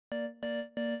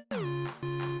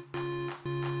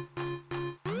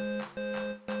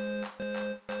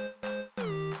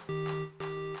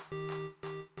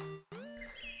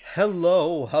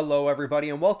Hello everybody,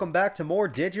 and welcome back to more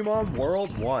Digimon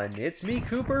World 1. It's me,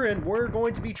 Cooper, and we're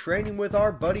going to be training with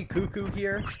our buddy Cuckoo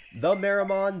here, the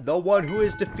Meramon, the one who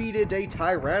has defeated a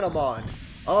Tyrannomon,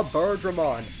 a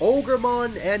Birdramon,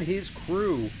 Ogremon, and his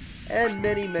crew, and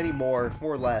many more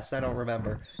or less, I don't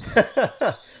remember.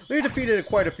 We've defeated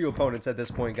quite a few opponents at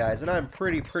this point, guys, and I'm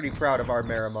pretty proud of our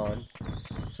Meramon.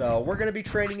 So we're going to be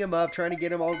training him up, trying to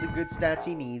get him all the good stats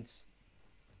he needs.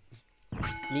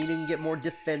 Needing to get more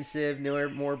defensive,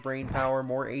 more brain power,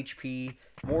 more HP,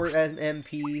 more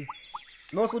MP.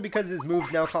 Mostly because his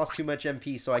moves now cost too much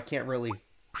MP, so I can't really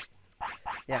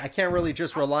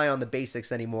just rely on the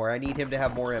basics anymore. I need him to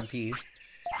have more MP.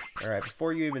 Alright,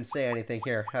 before you even say anything,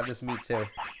 here, have this meat too.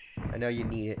 I know you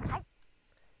need it.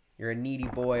 You're a needy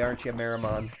boy, aren't you,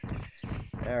 Meramon?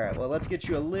 Alright, well, let's get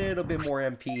you a little bit more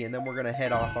MP, and then we're gonna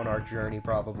head off on our journey,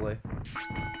 probably.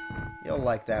 You'll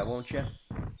like that, won't you?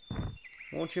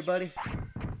 Won't you, buddy?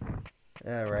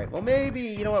 Alright, well maybe,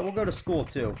 you know what, we'll go to school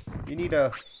too. You need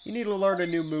to learn a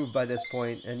new move by this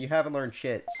point, and you haven't learned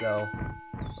shit, so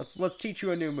let's teach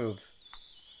you a new move.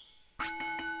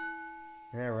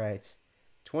 Alright.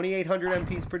 2800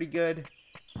 MP is pretty good.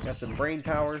 Got some brain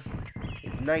power.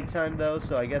 It's nighttime though,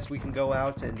 so I guess we can go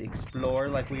out and explore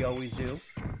like we always do.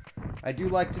 I do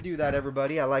like to do that,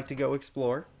 everybody. I like to go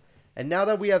explore. And now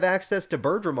that we have access to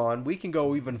Birdramon, we can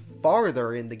go even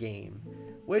farther in the game.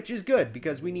 Which is good,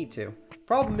 because we need to.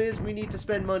 Problem is, we need to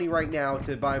spend money right now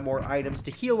to buy more items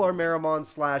to heal our Meramon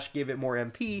 / give it more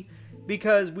MP,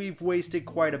 because we've wasted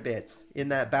quite a bit in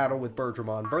that battle with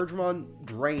Birdramon. Birdramon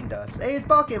drained us. Hey, it's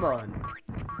Bakemon!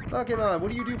 Bakemon,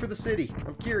 what do you do for the city?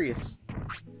 I'm curious.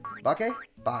 Bake?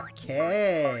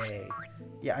 Bake!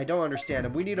 Yeah, I don't understand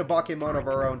him. We need a Bakemon of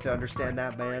our own to understand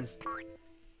that, man.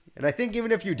 And I think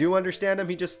even if you do understand him,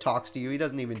 he just talks to you. He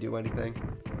doesn't even do anything.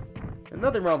 And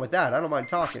nothing wrong with that. I don't mind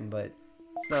talking, but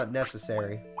it's not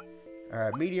necessary.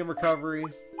 Alright, medium recovery.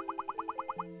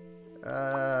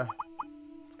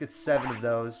 Let's get 7 of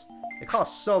those. It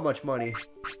costs so much money.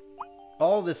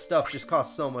 All this stuff just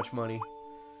costs so much money.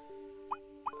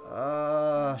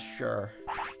 Sure.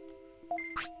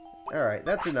 Alright,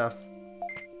 that's enough.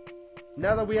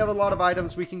 Now that we have a lot of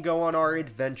items, we can go on our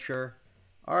adventure.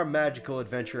 Our magical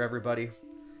adventure, everybody.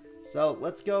 So,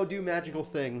 let's go do magical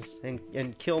things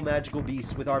and kill magical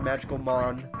beasts with our magical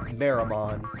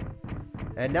Meramon.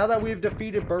 And now that we've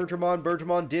defeated Birdramon,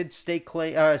 Birdramon did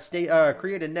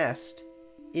create a nest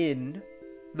in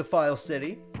the File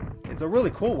City. It's a really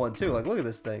cool one, too. Like, look at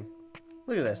this thing.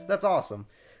 Look at this. That's awesome.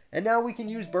 And now we can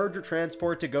use Birdra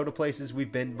Transport to go to places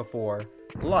we've been before.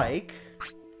 Like,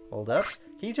 hold up.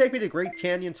 Can you take me to Great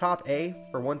Canyon Top A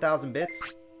for 1,000 bits?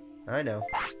 I know.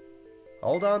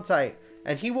 Hold on tight.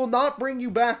 And he will not bring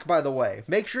you back, by the way.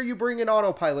 Make sure you bring an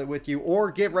autopilot with you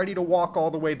or get ready to walk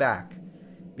all the way back.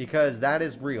 Because that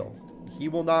is real. He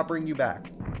will not bring you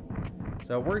back.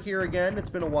 So we're here again.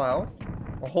 It's been a while.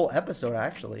 A whole episode,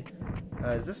 actually.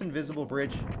 Is this invisible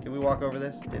bridge? Can we walk over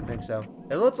this? Didn't think so.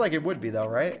 It looks like it would be, though,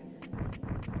 right?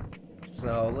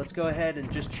 So let's go ahead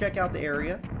and just check out the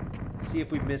area. See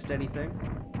if we've missed anything.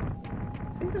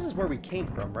 I think this is where we came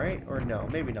from, right? Or no,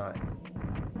 maybe not.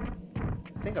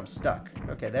 I think I'm stuck.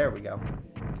 Okay, there we go.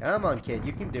 Come on, kid.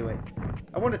 You can do it.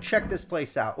 I want to check this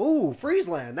place out. Ooh,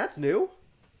 Friesland. That's new.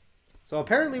 So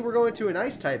apparently we're going to an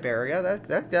ice-type area.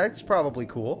 That's probably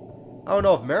cool. I don't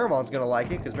know if Meramon's going to like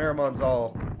it, because Meramon's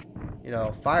all, you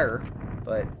know, fire.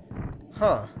 But,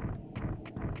 huh.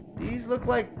 These look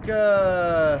like,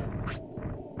 Ice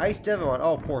Devimon.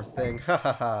 Oh, poor thing. Ha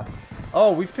ha ha.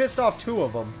 Oh, we've pissed off 2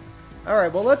 of them.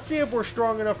 Alright, well, let's see if we're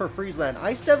strong enough for Friesland.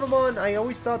 Ice Devimon, I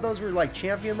always thought those were like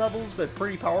champion levels, but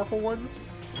pretty powerful ones.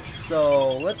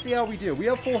 So, let's see how we do. We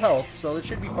have full health, so it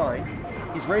should be fine.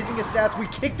 He's raising his stats. We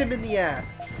kicked him in the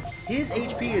ass. His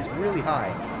HP is really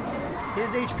high.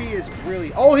 His HP is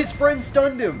really... Oh, his friend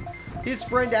stunned him. His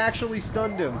friend actually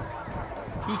stunned him.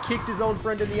 He kicked his own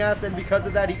friend in the ass, and because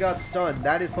of that, he got stunned.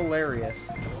 That is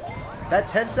hilarious. That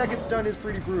 10-second stun is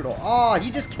pretty brutal. Oh, he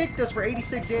just kicked us for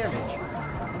 86 damage.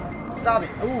 Stop it.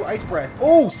 Ooh, Ice Breath.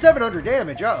 Oh, 700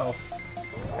 damage. Uh-oh.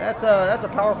 That's a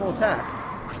powerful attack.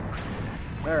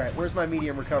 Alright, where's my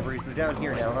medium recoveries? They're down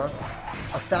here now, huh?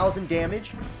 1,000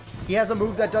 damage? He has a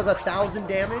move that does 1,000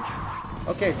 damage?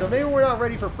 Okay, so maybe we're not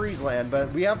ready for Friesland,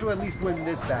 but we have to at least win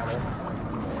this battle.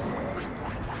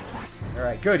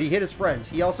 Alright, good. He hit his friend.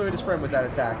 He also hit his friend with that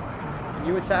attack. Can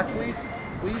you attack, please?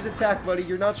 Please attack, buddy.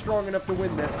 You're not strong enough to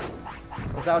win this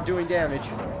without doing damage.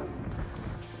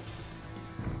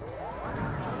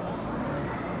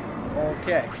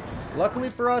 Okay. Luckily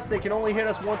for us, they can only hit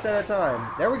us once at a time.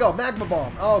 There we go. Magma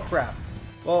Bomb. Oh, crap.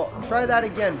 Well, try that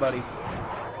again, buddy.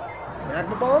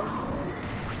 Magma Bomb?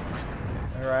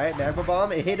 Alright, Magma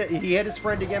Bomb. He hit his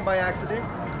friend again by accident.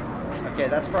 Okay,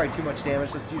 that's probably too much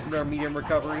damage. Let's use our medium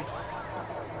recovery.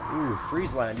 Ooh,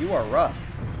 Friesland, you are rough.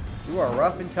 You are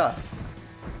rough and tough.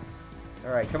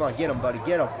 Alright, come on, get him, buddy.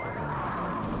 Get him.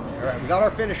 Alright, we got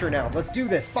our finisher now. Let's do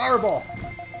this. Fireball!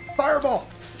 Fireball!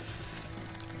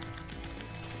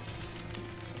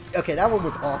 Okay, that one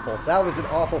was awful. That was an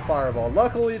awful fireball.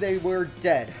 Luckily, they were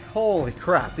dead. Holy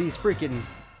crap. These freaking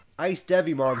Ice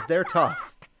Devimons, they're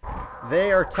tough.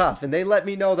 They are tough, and they let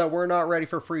me know that we're not ready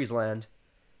for Friesland.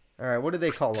 Alright, what do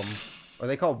they call them? Are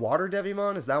they called Water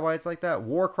Devimon? Is that why it's like that?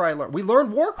 Warcry. We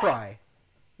learned Warcry!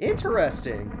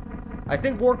 Interesting. I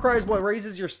think Warcry is what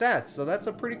raises your stats, so that's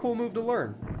a pretty cool move to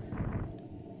learn.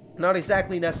 Not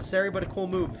exactly necessary, but a cool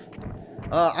move.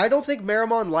 I don't think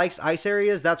Meramon likes ice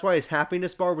areas. That's why his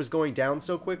happiness bar was going down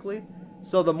so quickly.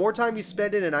 So the more time you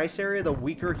spend in an ice area, the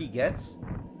weaker he gets.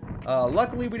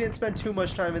 Luckily, we didn't spend too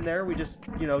much time in there. We just,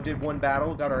 you know, did one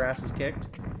battle, got our asses kicked.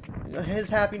 His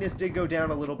happiness did go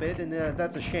down a little bit, and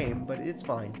that's a shame, but it's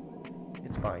fine.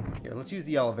 It's fine. Here, let's use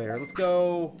the elevator. Let's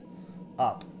go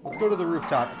up. Let's go to the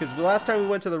rooftop, because the last time we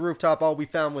went to the rooftop, all we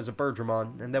found was a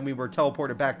Birdramon, and then we were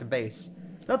teleported back to base.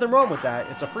 Nothing wrong with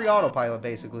that. It's a free autopilot,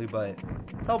 basically, but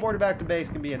teleported back to base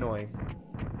can be annoying.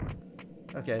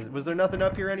 Okay, was there nothing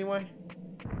up here anyway?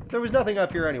 If there was nothing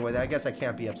up here anyway, then I guess I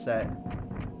can't be upset.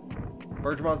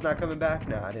 Birdramon's not coming back?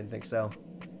 No, I didn't think so.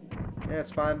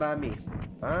 That's fine by me.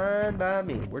 Fine by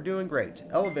me. We're doing great.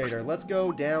 Elevator, let's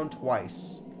go down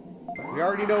twice. We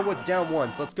already know what's down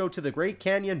once. Let's go to the Great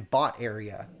Canyon bot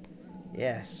area.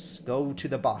 Yes, go to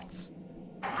the bot.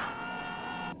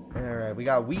 Alright, we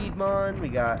got Weedmon, we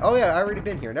got... Oh yeah, I already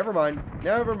been here. Never mind.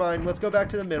 Never mind. Let's go back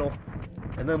to the middle.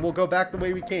 And then we'll go back the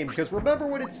way we came. Because remember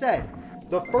what it said.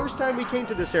 The first time we came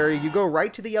to this area, you go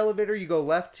right to the elevator, you go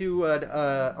left to an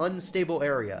unstable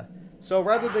area. So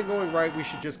rather than going right, we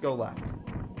should just go left.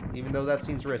 Even though that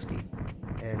seems risky.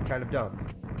 And kind of dumb.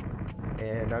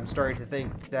 And I'm starting to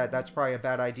think that that's probably a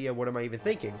bad idea. What am I even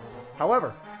thinking?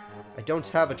 However, I don't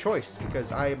have a choice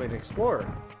because I am an explorer.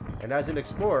 And as an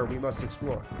explorer, we must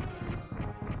explore.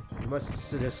 We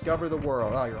must discover the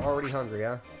world. Oh, you're already hungry,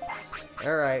 huh?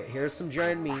 Alright, here's some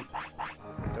giant meat.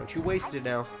 Don't you waste it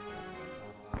now.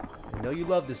 I know you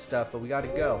love this stuff, but we gotta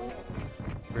go.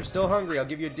 If you're still hungry, I'll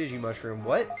give you a Digimushroom.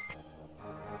 What?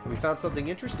 We found something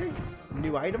interesting? A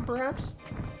new item, perhaps?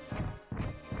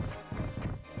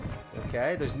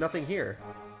 Okay, there's nothing here.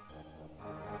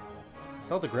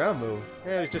 Felt the ground move.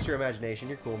 Eh, it was just your imagination.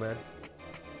 You're cool, man.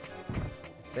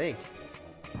 I think.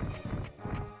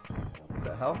 What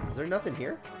the hell? Is there nothing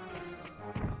here?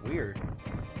 Weird.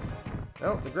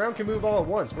 No, the ground can move all at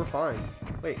once. We're fine.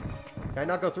 Wait, can I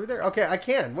not go through there? Okay, I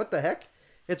can. What the heck?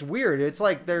 It's weird. It's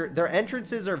like their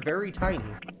entrances are very tiny.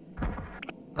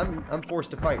 I'm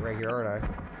forced to fight right here, aren't I?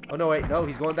 Oh, no, wait. No,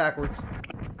 he's going backwards.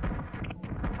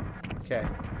 Okay.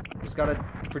 Just gotta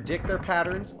predict their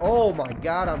patterns. Oh my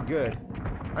god, I'm good.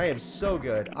 I am so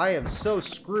good. I am so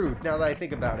screwed now that I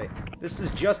think about it. This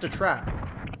is just a trap.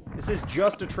 This is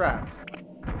just a trap.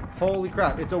 Holy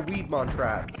crap, it's a Weedmon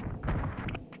trap.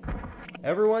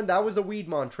 Everyone, that was a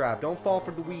Weedmon trap. Don't fall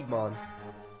for the Weedmon.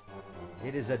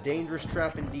 It is a dangerous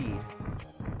trap indeed.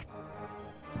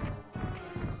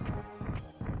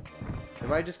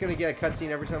 Am I just gonna get a cutscene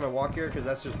every time I walk here? Because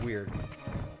that's just weird.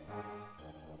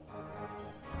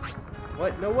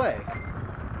 What? No way.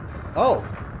 Oh.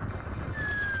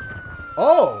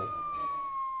 Oh.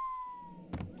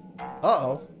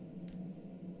 Uh-oh.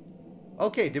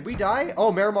 Okay, did we die?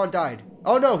 Oh, Meramon died.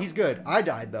 Oh, no, he's good. I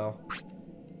died, though.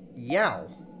 Yow.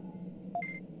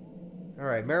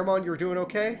 Alright, Meramon, you're doing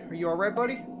okay? Are you alright,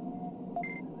 buddy?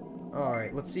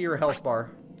 Alright, let's see your health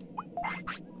bar.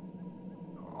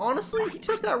 Honestly, he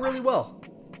took that really well.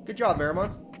 Good job,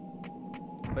 Meramon.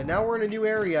 But now we're in a new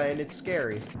area, and it's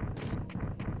scary.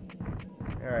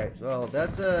 Alright, well,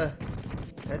 that's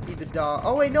that'd be the dog.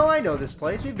 Oh, wait, no, I know this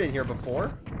place. We've been here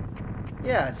before.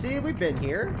 Yeah, see, we've been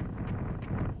here.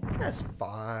 That's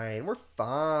fine. We're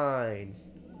fine.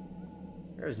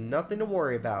 There's nothing to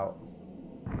worry about.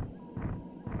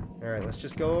 Alright, let's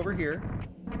just go over here.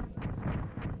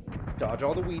 Dodge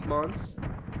all the Weedmons.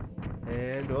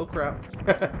 And, oh crap.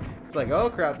 It's like, oh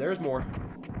crap, there's more.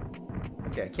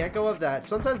 Okay, I can't go up that.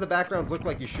 Sometimes the backgrounds look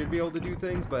like you should be able to do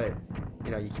things, but,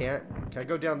 you know, you can't. Can I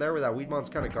go down there where that Weedmon's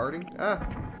kind of guarding? Ah,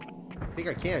 I think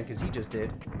I can, because he just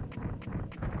did.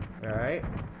 Alright.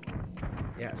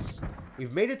 Yes.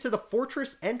 We've made it to the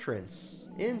fortress entrance.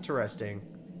 Interesting.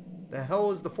 The hell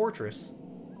is the fortress?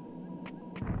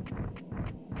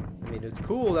 I mean, it's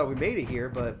cool that we made it here,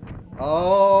 but...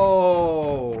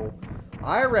 Oh!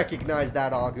 I recognize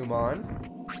that Agumon.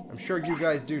 I'm sure you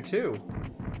guys do too.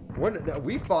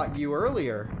 We fought you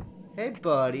earlier. Hey,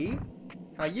 buddy.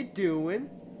 How you doing?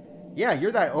 Yeah,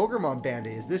 you're that Ogremon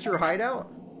bandit. Is this your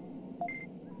hideout?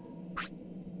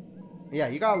 Yeah,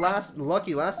 you got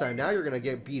lucky last time. Now you're gonna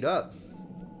get beat up.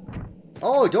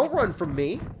 Oh, don't run from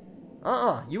me.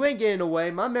 You ain't getting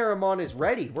away. My Meramon is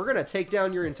ready. We're gonna take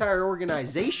down your entire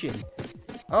organization.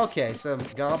 Okay, some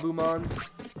Gabumons.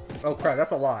 Oh crap,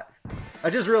 that's a lot.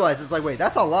 I just realized, it's like, wait,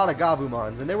 that's a lot of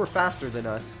Gabumons, and they were faster than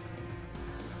us.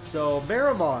 So,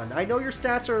 Meramon, I know your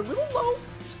stats are a little low.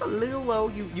 Just a little low.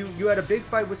 You had a big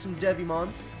fight with some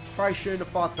Devimons. Probably shouldn't have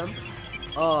fought them.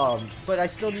 But I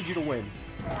still need you to win.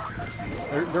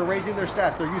 They're raising their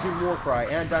stats. They're using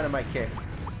Warcry and Dynamite Kick.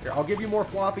 Here, I'll give you more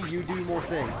floppy. You do more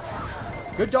thing.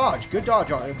 Good dodge. Good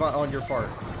dodge on your part.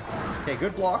 Okay,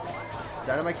 good block.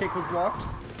 Dynamite Kick was blocked.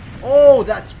 Oh,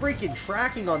 that's freaking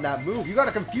tracking on that move. You got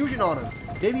a confusion on him.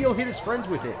 Maybe he'll hit his friends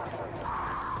with it.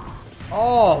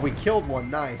 Oh, we killed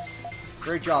one. Nice.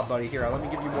 Great job, buddy. Here, let me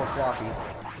give you more floppy.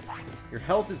 Your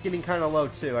health is getting kind of low,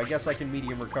 too. I guess I can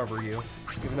medium recover you,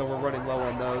 even though we're running low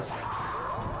on those.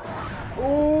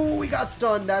 Oh, we got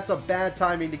stunned. That's a bad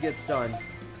timing to get stunned.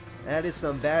 That is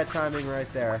some bad timing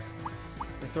right there.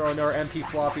 We're throwing our MP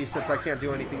floppy since I can't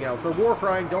do anything else. They're war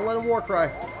crying. Don't let them war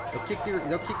cry. They'll kick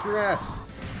your ass.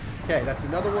 Okay, that's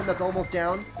another one that's almost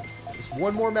down. Just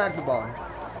one more Magma Bomb.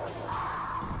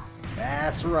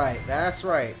 That's right. That's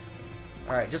right.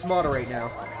 Alright, just moderate now.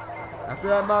 After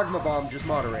that Magma Bomb, just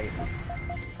moderate.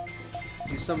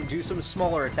 Do some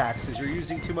smaller attacks, because you're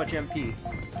using too much MP.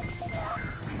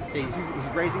 Okay, he's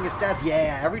raising his stats.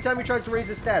 Yeah, every time he tries to raise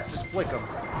his stats, just flick him.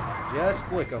 Just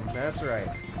flick him. That's right.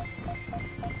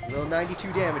 A little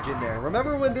 92 damage in there.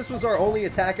 Remember when this was our only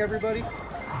attack, everybody?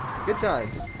 Good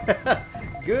times.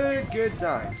 Good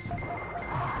times.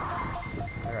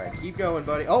 Alright, keep going,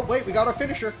 buddy. Oh, wait, we got our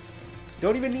finisher.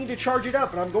 Don't even need to charge it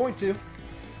up, but I'm going to.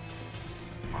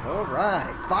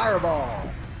 Alright,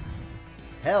 Fireball.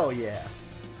 Hell yeah.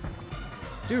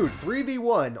 Dude,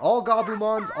 3v1. All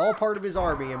Gabumons, all part of his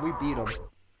army, and we beat him.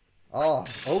 Oh,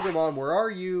 Ogremon, where are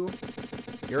you?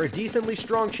 You're a decently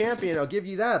strong champion, I'll give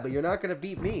you that, but you're not going to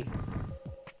beat me.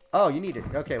 Oh, you need it.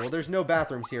 Okay, well, there's no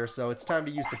bathrooms here, so it's time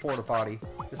to use the porta potty.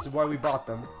 This is why we bought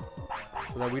them.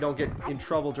 So that we don't get in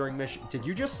trouble during mission. Did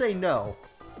you just say no?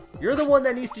 You're the one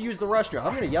that needs to use the restroom.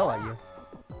 I'm going to yell at you.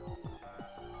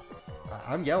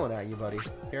 I'm yelling at you, buddy.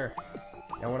 Here.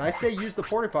 Now, when I say use the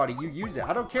porta potty, you use it.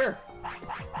 I don't care.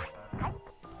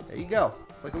 There you go.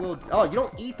 It's like a little... Oh, you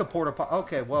don't eat the porta potty.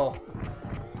 Okay, well...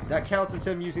 That counts as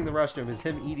him using the restroom, as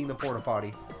him eating the porta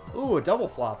potty. Ooh, a double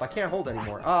flop. I can't hold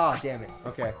anymore. Ah, damn it.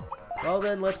 Okay. Well,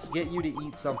 then, let's get you to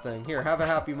eat something. Here, have a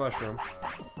happy mushroom.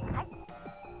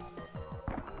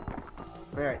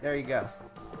 Alright, there you go.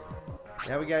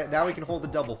 Now we can hold the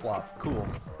double flop. Cool.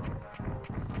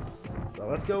 So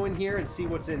let's go in here and see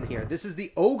what's in here. This is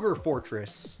the Ogre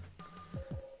Fortress.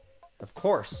 Of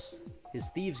course. His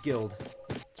Thieves Guild.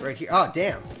 It's right here. Oh,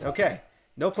 damn. Okay.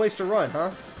 No place to run, huh?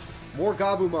 More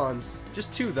Gabumons.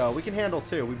 Just 2, though. We can handle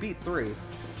 2. We beat 3.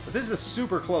 But this is a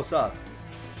super close up.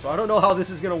 So I don't know how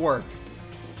this is going to work.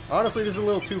 Honestly, this is a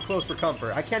little too close for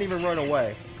comfort. I can't even run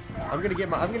away. I'm gonna get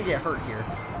hurt here.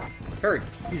 Hurt.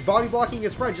 He's body blocking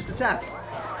his friend. Just attack.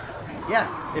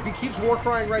 Yeah. If he keeps war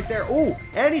crying right there. Oh,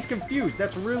 and he's confused.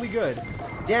 That's really good.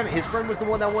 Damn it. His friend was the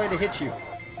one that wanted to hit you.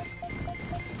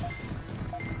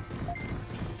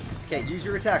 Okay, use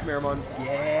your attack, Meramon.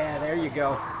 Yeah, there you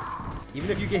go. Even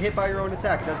if you get hit by your own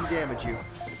attack, it doesn't damage you.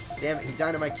 Damn it, he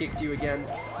dynamite kicked you again.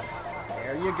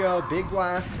 There you go, big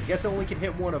blast. I guess I only can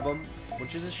hit one of them,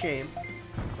 which is a shame.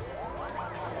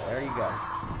 There you go.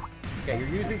 Okay, you're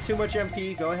using too much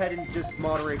MP. Go ahead and just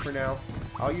moderate for now.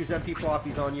 I'll use MP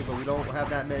floppies on you, but we don't have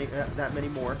that many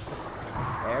more.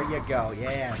 There you go.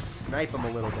 Yeah, snipe him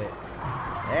a little bit.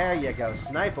 There you go.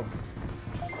 Snipe him.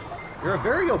 You're a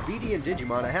very obedient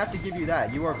Digimon. I have to give you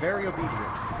that. You are very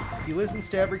obedient. He listens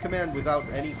to every command without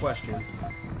any question.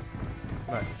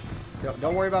 Come on.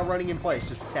 Don't worry about running in place.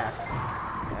 Just attack.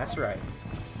 That's right.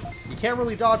 You can't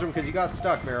really dodge him because you got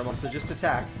stuck, Meramon, so just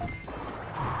attack.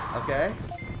 Okay.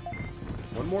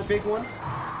 One more big one.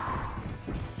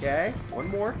 Okay. One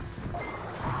more.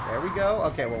 There we go.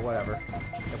 Okay, well, whatever.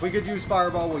 If we could use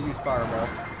Fireball, we'll use Fireball.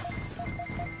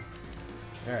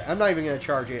 Alright, I'm not even going to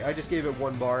charge it. I just gave it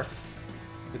 1 bar.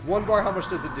 With 1 bar, how much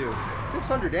does it do?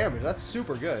 600 damage. That's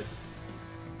super good.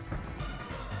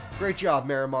 Great job,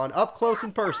 Meramon. Up close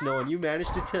and personal, and you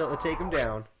managed to take him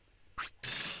down.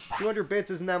 200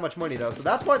 bits isn't that much money, though, so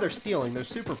that's why they're stealing. They're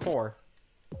super poor.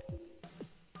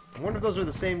 I wonder if those are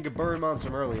the same Gaburimons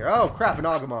from earlier. Oh, crap, an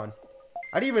Agumon.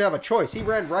 I didn't even have a choice. He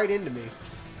ran right into me.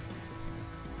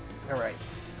 Alright.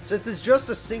 Since it's just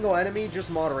a single enemy, just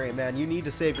moderate, man. You need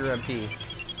to save your MP.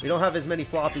 We don't have as many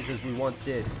floppies as we once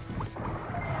did.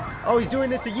 Oh, he's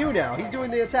doing it to you now. He's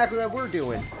doing the attack that we're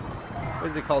doing. What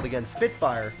is it called again?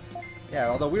 Spitfire. Yeah,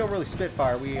 although we don't really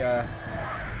Spitfire. We,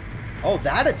 Oh,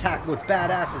 that attack looked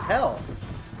badass as hell.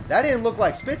 That didn't look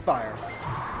like Spitfire.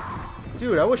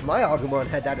 Dude, I wish my Ogremon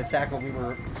had that attack when we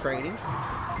were training.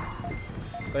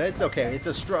 But it's okay. It's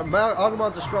a strong...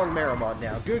 Ogremon's a strong Meramon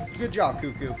now. Good job,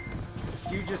 Cuckoo.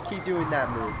 You just keep doing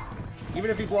that move. Even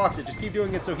if he blocks it, just keep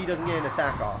doing it so he doesn't get an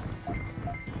attack off.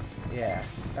 Yeah,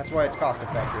 that's why it's cost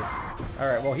effective.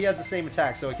 Alright, well he has the same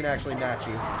attack so it can actually match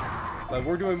you. But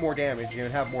we're doing more damage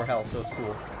and have more health, so it's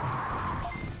cool.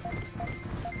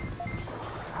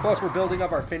 Plus we're building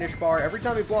up our finish bar. Every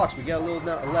time he blocks, we get a little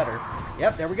letter.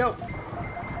 Yep, there we go.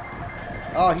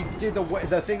 Oh, he did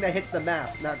the thing that hits the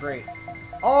map. Not great.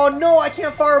 Oh no, I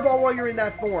can't fireball while you're in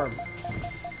that form.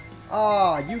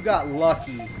 Ah, you got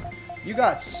lucky. You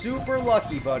got super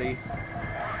lucky, buddy.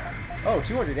 Oh,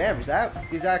 200 damage. That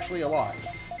is actually a lot.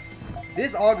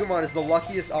 This Ogremon is the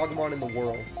luckiest Ogremon in the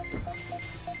world.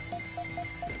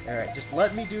 Alright, just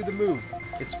let me do the move.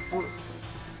 It's for...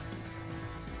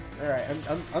 Alright,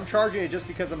 I'm charging it just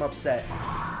because I'm upset.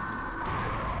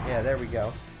 Yeah, there we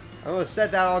go. I'm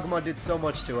upset that Ogremon did so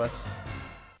much to us.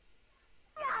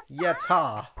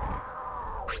 Yatta.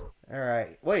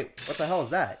 Alright, wait, what the hell is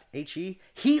that? HE?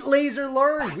 Heat Laser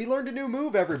learned! We learned a new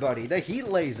move, everybody. The Heat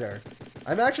Laser.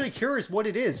 I'm actually curious what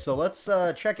it is, so let's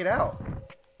check it out.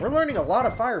 We're learning a lot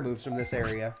of fire moves from this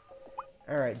area.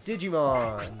 Alright,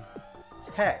 Digimon.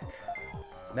 Tech.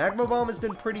 Magma Bomb has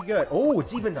been pretty good. Oh,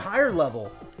 it's even higher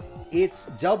level. It's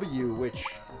W, which...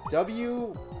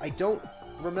 W, I don't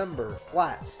remember.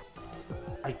 Flat.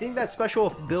 I think that special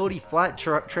ability Flat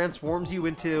transforms you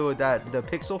into the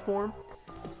pixel form.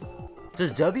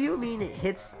 Does W mean it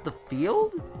hits the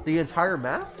field? The entire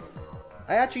map?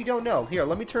 I actually don't know. Here,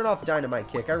 let me turn off Dynamite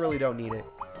Kick. I really don't need it.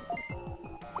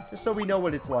 Just so we know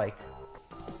what it's like.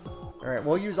 Alright,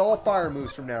 we'll use all fire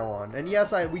moves from now on. And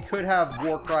yes, we could have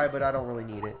War Cry, but I don't really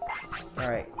need it.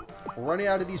 Alright, we're running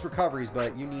out of these recoveries,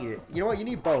 but you need it. You know what? You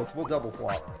need both. We'll double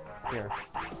flop. Here.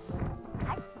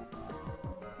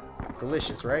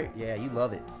 Delicious, right? Yeah, you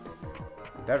love it.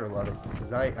 You better love it,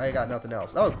 because I got nothing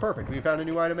else. Oh, perfect. We found a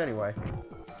new item anyway.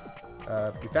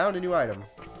 We found a new item.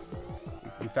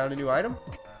 We found a new item?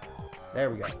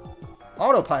 There we go.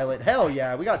 Autopilot. Hell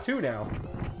yeah, we got 2 now.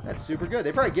 That's super good.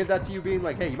 They probably give that to you being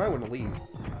like, hey, you might want to leave.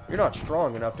 You're not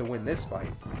strong enough to win this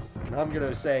fight. And I'm going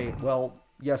to say, well,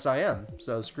 yes I am.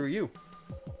 So screw you.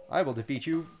 I will defeat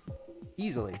you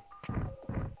easily.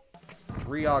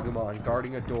 3 Agumon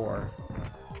guarding a door.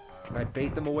 Can I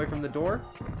bait them away from the door?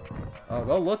 Oh,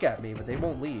 they'll look at me, but they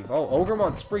won't leave. Oh,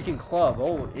 Ogremon's freaking club.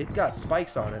 Oh, it's got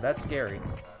spikes on it. That's scary.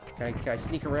 Can I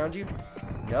sneak around you?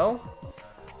 No?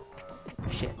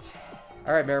 Shit.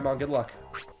 Alright, Meramon, good luck.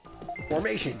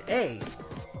 Formation A.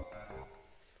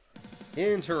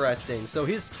 Interesting. So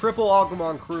his triple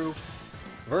Ogremon crew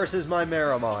versus my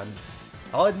Meramon.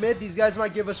 I'll admit these guys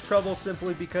might give us trouble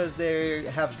simply because they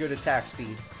have good attack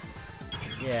speed.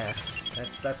 Yeah,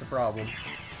 that's a problem.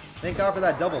 Thank God for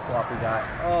that double flop we got.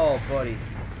 Oh, buddy.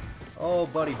 Oh,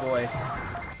 buddy boy.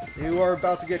 You are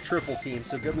about to get triple team,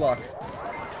 so good luck.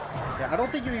 Yeah, I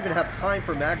don't think you even have time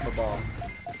for Magma Bomb.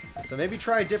 So maybe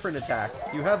try a different attack.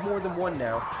 You have more than one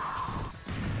now.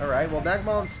 Alright, well Magma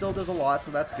Bomb still does a lot, so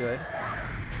that's good.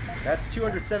 That's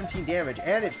 217 damage,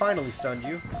 and it finally stunned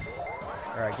you.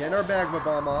 Alright, getting our Magma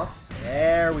Bomb off.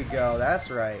 There we go, that's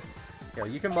right. Here,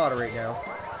 you can moderate now.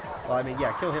 Well, I mean,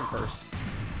 yeah, kill him first.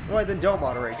 Alright, then don't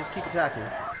moderate, just keep attacking.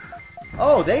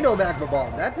 Oh, they know Magma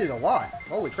Bomb. That did a lot.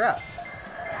 Holy crap.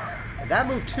 And that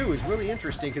move, too, is really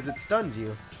interesting because it stuns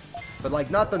you. But, like,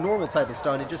 not the normal type of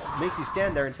stun. It just makes you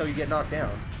stand there until you get knocked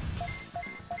down.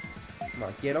 Come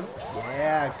on, get him.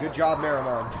 Yeah, good job,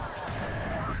 Meramon.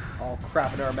 Oh,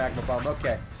 crap, in our Magma Bomb.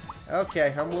 Okay.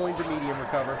 Okay, I'm willing to medium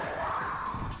recover.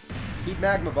 Keep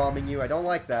Magma Bombing you. I don't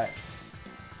like that.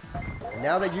 And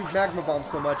now that you've Magma Bombed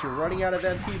so much, you're running out of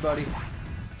MP, buddy.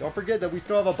 Don't forget that we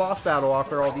still have a boss battle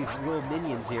after all these little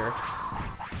minions here.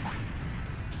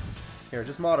 Here,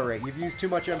 just moderate. You've used too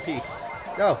much MP.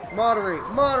 No, moderate,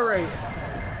 moderate.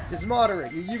 Just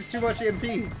moderate. You used too much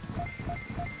MP.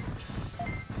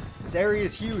 This area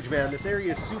is huge, man. This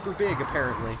area is super big,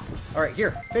 apparently. Alright,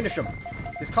 here, finish him.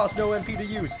 This costs no MP to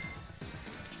use.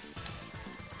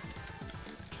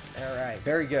 Alright,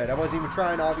 very good. I wasn't even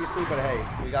trying, obviously, but hey,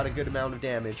 we got a good amount of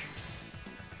damage.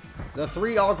 The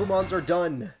 3 Ogremons are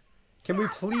done. Can we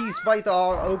please fight the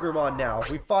Ogremon now?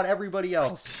 We fought everybody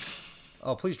else.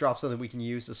 Oh, please drop something we can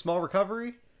use. A small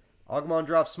recovery? Ogremon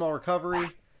drops small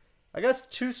recovery. I guess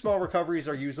 2 small recoveries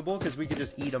are usable because we can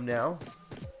just eat them now.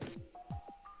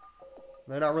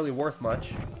 They're not really worth much.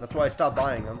 That's why I stopped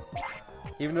buying them.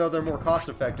 Even though they're more cost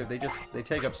effective, they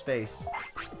take up space.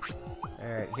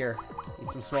 Alright, here.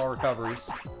 Eat some small recoveries.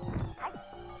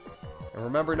 And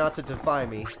remember not to defy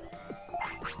me.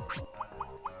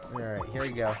 Alright, here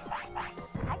you go.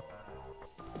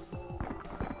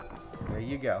 There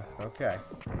you go. Okay.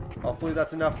 Hopefully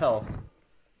that's enough health.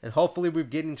 And hopefully we're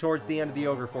getting towards the end of the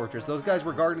Ogre Fortress. Those guys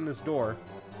were guarding this door,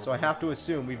 so I have to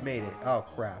assume we've made it. Oh,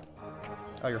 crap.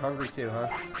 Oh, you're hungry too, huh?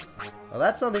 Well,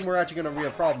 that's something we're actually going to be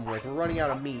a problem with. We're running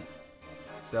out of meat.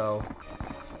 So,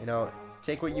 you know,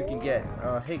 take what you can get.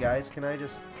 Hey guys, can I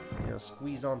just, you know,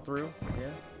 squeeze on through? Yeah?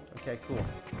 Okay,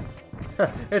 cool.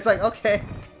 It's like, okay,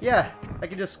 yeah, I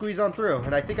can just squeeze on through.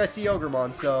 And I think I see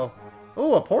Ogremon, so...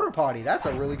 Oh, a porta potty. That's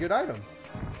a really good item.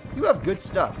 You have good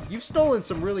stuff. You've stolen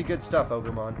some really good stuff,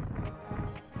 Ogremon.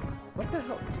 What the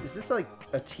hell? Is this like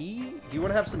a tea? Do you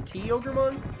want to have some tea,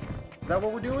 Ogremon? Is that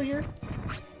what we're doing here?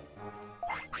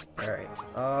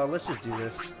 Alright, let's just do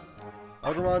this.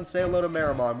 Ogremon, say hello to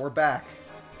Meramon. We're back.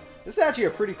 This is actually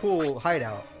a pretty cool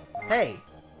hideout. Hey!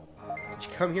 Did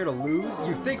you come here to lose?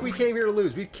 You think we came here to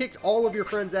lose? We've kicked all of your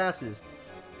friends' asses.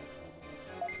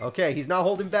 Okay, he's not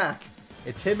holding back.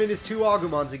 It's him and his 2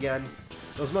 Agumons again.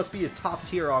 Those must be his top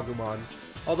tier Agumons.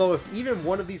 Although if even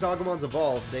one of these Agumons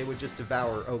evolved, they would just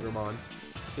devour Ogremon.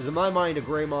 Because in my mind, a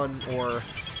Greymon, or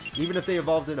even if they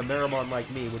evolved in a Meramon like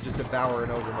me, would just devour an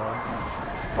Ogremon.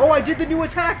 Oh, I did the new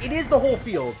attack! It is the whole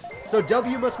field! So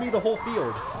W must be the whole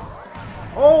field.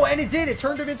 Oh, and it did! It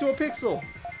turned him into a pixel!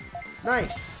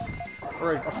 Nice.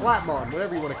 Or a Flatmon,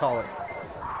 whatever you want to call it.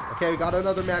 Okay, we got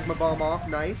another Magma Bomb off.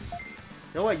 Nice.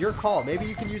 You know what? Your call. Maybe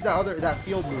you can use that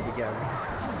field move again.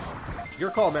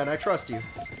 Your call, man. I trust you.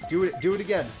 Do it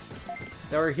again.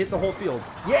 Now hit the whole field.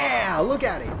 Yeah! Look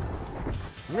at it!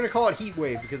 I'm gonna call it Heat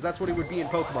Wave because that's what it would be in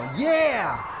Pokemon.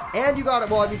 Yeah! And you got it.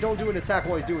 Well, I mean, don't do an attack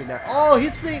while he's doing that. Oh,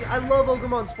 his thing! I love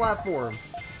Ogremon's platform.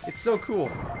 It's so cool.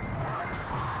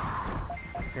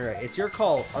 Alright, it's your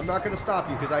call. I'm not gonna stop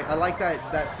you because I like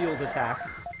that field attack.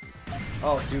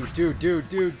 Oh, dude,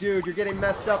 you're getting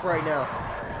messed up right now.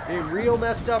 Getting real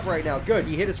messed up right now. Good,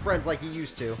 he hit his friends like he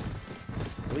used to.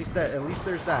 At least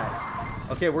there's that.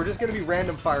 Okay, we're just gonna be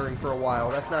random firing for a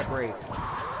while. That's not great.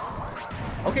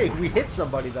 Okay, we hit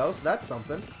somebody though, so that's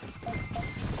something.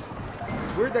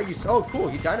 It's weird that you... Oh, cool,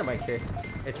 he dynamite kicked.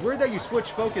 It's weird that you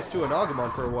switch focus to an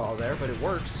Agumon for a while there, but it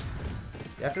works.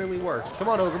 Definitely works. Come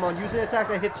on, Ogremon, use an attack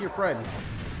that hits your friends.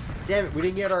 Damn it, we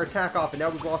didn't get our attack off, and now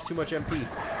we've lost too much MP.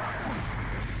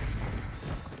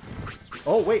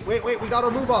 Oh, wait, we got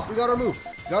our move off. We got our move.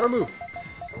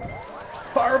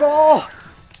 Fireball!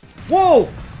 Whoa!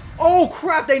 Oh,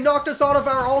 crap, they knocked us out of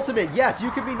our ultimate. Yes,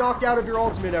 you can be knocked out of your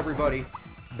ultimate, everybody.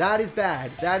 That is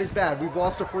bad. That is bad. We've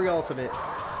lost a free ultimate.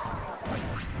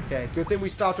 Okay, good thing we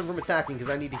stopped him from attacking, because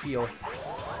I need to heal.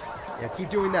 Yeah, keep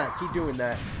doing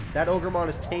that. That Ogremon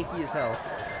is tanky as hell.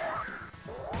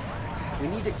 We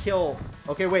need to kill...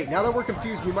 Okay, wait, now that we're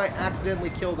confused, we might accidentally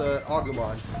kill the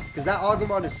Agumon. Because that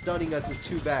Agumon is stunning us is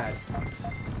too bad.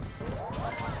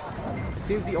 It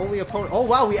seems the only opponent... Oh,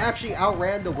 wow, we actually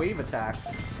outran the wave attack.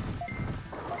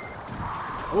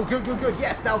 Oh, good.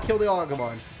 Yes, that'll kill the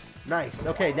Agumon. Nice.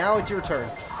 Okay, now it's your turn.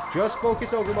 Just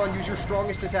focus, Ogremon. Use your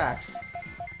strongest attacks.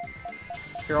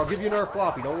 Here, I'll give you another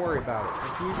floppy. Don't worry about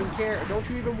it. Don't you even care. Don't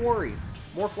you even worry.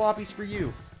 More floppies for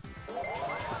you.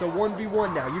 It's a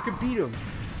 1v1 now. You can beat him.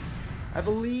 I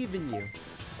believe in you.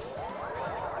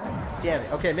 Damn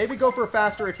it. Okay, maybe go for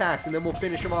faster attacks, and then we'll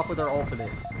finish him off with our ultimate.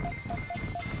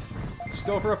 Just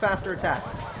go for a faster attack.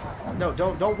 No,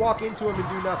 don't walk into him and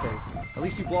do nothing. At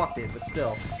least you blocked it, but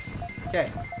still. Okay.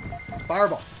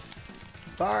 Fireball.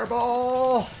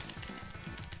 Fireball!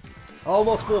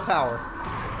 Almost full power.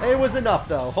 It was enough,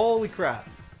 though. Holy crap.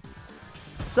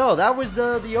 So, that was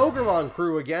the Ogremon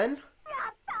crew again.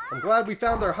 I'm glad we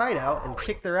found their hideout and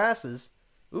kicked their asses.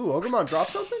 Ooh, Ogremon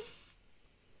dropped something?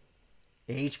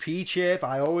 HP chip.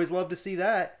 I always love to see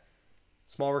that.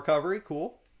 Small recovery.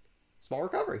 Cool. Small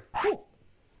recovery. Cool.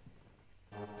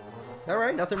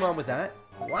 Alright, nothing wrong with that.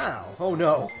 Wow. Oh,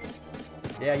 no.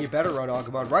 Yeah, you better run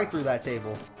Ogremon right through that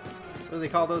table. What do they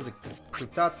call those? A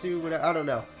kutatsu? Whatever. I don't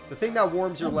know. The thing that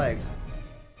warms your legs.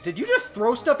 Did you just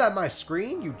throw stuff at my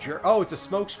screen? You jerk. Oh, it's a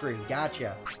smoke screen.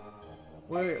 Gotcha.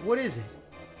 What is it?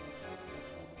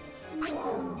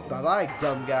 Bye-bye,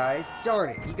 dumb guys. Darn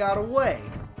it, he got away.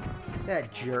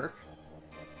 That jerk.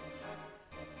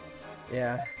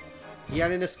 Yeah. He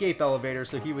had an escape elevator,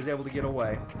 so he was able to get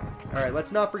away. Alright,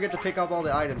 let's not forget to pick up all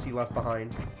the items he left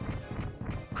behind.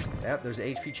 Yep, there's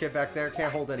an HP chip back there.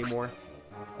 Can't hold anymore.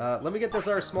 Let me get this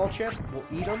our small chip. We'll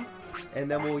eat them. and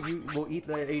then we'll eat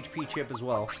the HP chip as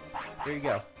well. There you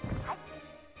go.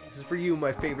 This is for you,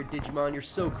 my favorite Digimon. You're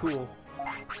so cool.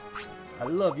 I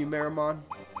love you, Meramon.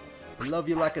 I love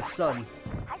you like a son.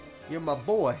 You're my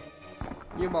boy.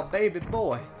 You're my baby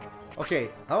boy. Okay,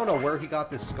 I don't know where he got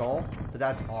this skull, but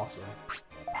that's awesome.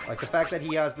 Like, the fact that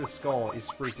he has this skull is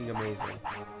freaking amazing.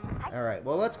 Alright,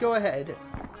 well, let's go ahead.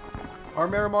 Our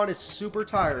Meramon is super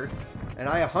tired, and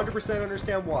I 100%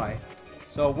 understand why.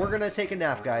 So, we're gonna take a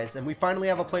nap, guys, and we finally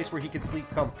have a place where he can sleep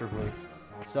comfortably.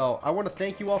 So, I want to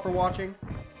thank you all for watching.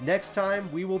 Next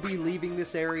time, we will be leaving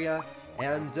this area,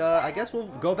 and I guess we'll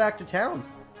go back to town.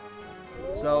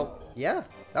 So, yeah,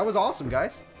 that was awesome,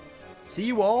 guys. See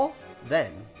you all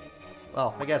then.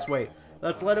 Well, I guess, wait.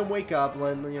 Let's let him wake up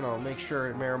and, you know, make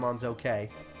sure Meramon's okay.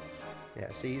 Yeah,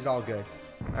 see, he's all good.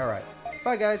 Alright.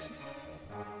 Bye, guys.